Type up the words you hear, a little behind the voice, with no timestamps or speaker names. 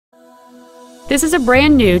This is a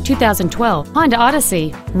brand new 2012 Honda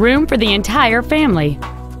Odyssey, room for the entire family.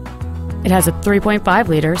 It has a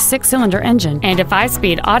 3.5-liter six-cylinder engine and a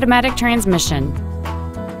 5-speed automatic transmission.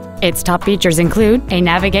 Its top features include a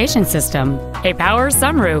navigation system, a power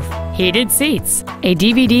sunroof, heated seats, a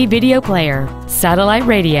DVD video player, satellite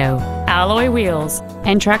radio, alloy wheels,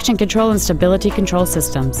 and traction control and stability control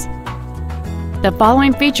systems. The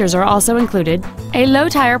following features are also included: a low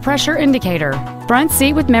tire pressure indicator, front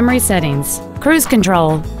seat with memory settings, cruise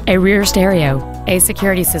control, a rear stereo, a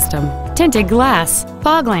security system, tinted glass,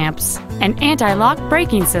 fog lamps, an anti-lock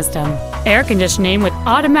braking system, air conditioning with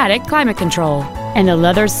automatic climate control, and the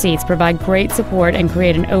leather seats provide great support and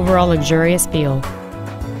create an overall luxurious feel.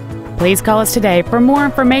 Please call us today for more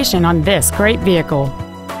information on this great vehicle.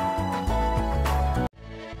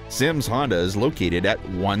 Sims Honda is located at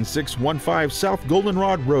 1615 South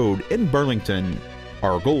Goldenrod Road in Burlington.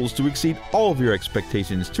 Our goal is to exceed all of your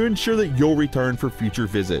expectations to ensure that you'll return for future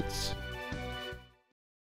visits.